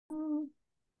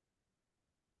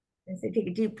So take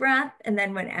a deep breath, and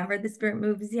then whenever the spirit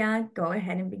moves you, go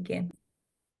ahead and begin.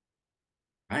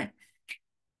 All right.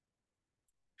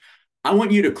 I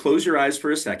want you to close your eyes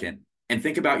for a second and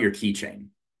think about your keychain.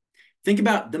 Think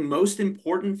about the most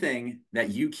important thing that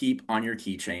you keep on your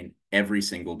keychain every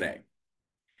single day.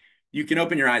 You can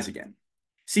open your eyes again.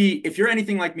 See, if you're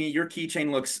anything like me, your keychain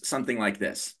looks something like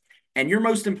this. And your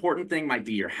most important thing might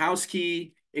be your house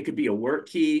key. It could be a work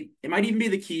key. It might even be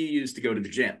the key you use to go to the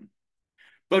gym.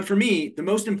 But for me, the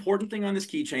most important thing on this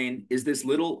keychain is this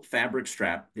little fabric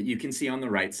strap that you can see on the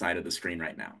right side of the screen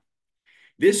right now.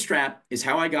 This strap is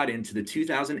how I got into the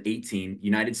 2018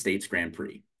 United States Grand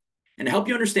Prix. And to help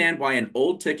you understand why an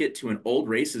old ticket to an old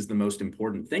race is the most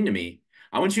important thing to me,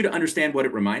 I want you to understand what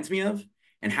it reminds me of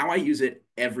and how I use it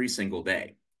every single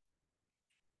day.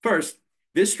 First,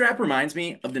 this strap reminds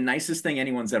me of the nicest thing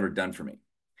anyone's ever done for me.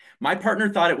 My partner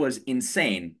thought it was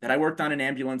insane that I worked on an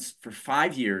ambulance for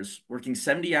 5 years, working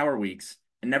 70-hour weeks,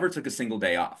 and never took a single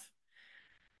day off.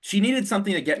 She needed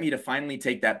something to get me to finally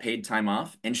take that paid time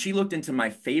off, and she looked into my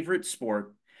favorite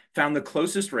sport, found the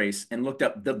closest race, and looked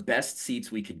up the best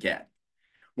seats we could get.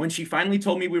 When she finally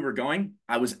told me we were going,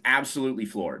 I was absolutely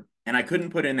floored, and I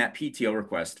couldn't put in that PTO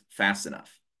request fast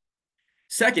enough.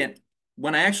 Second,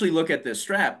 when I actually look at this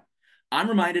strap, I'm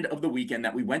reminded of the weekend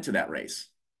that we went to that race.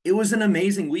 It was an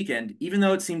amazing weekend, even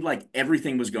though it seemed like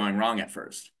everything was going wrong at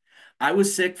first. I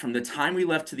was sick from the time we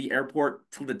left to the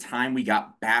airport till the time we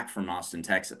got back from Austin,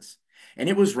 Texas. And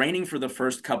it was raining for the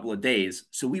first couple of days,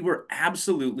 so we were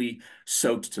absolutely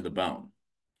soaked to the bone.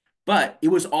 But it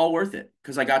was all worth it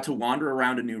because I got to wander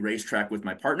around a new racetrack with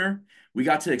my partner. We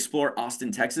got to explore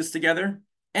Austin, Texas together.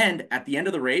 And at the end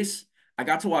of the race, I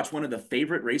got to watch one of the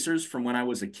favorite racers from when I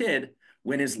was a kid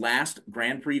win his last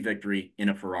Grand Prix victory in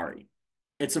a Ferrari.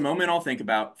 It's a moment I'll think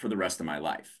about for the rest of my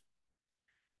life.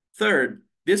 Third,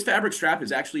 this fabric strap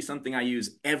is actually something I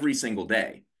use every single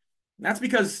day. That's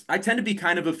because I tend to be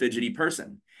kind of a fidgety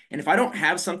person. And if I don't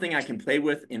have something I can play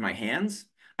with in my hands,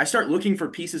 I start looking for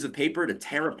pieces of paper to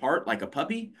tear apart like a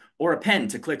puppy or a pen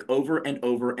to click over and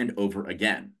over and over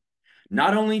again.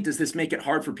 Not only does this make it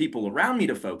hard for people around me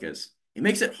to focus, it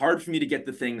makes it hard for me to get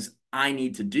the things I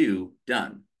need to do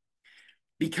done.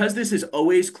 Because this is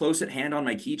always close at hand on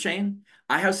my keychain,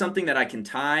 I have something that I can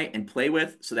tie and play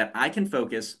with so that I can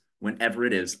focus whenever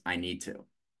it is I need to.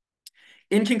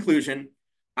 In conclusion,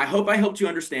 I hope I helped you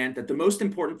understand that the most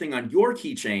important thing on your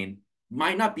keychain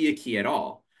might not be a key at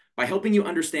all by helping you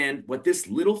understand what this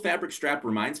little fabric strap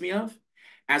reminds me of,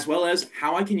 as well as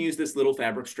how I can use this little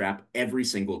fabric strap every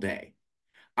single day.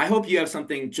 I hope you have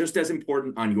something just as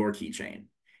important on your keychain.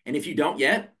 And if you don't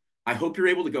yet, I hope you're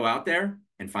able to go out there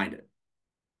and find it.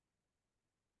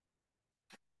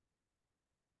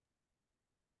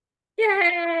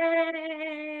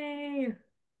 Yay!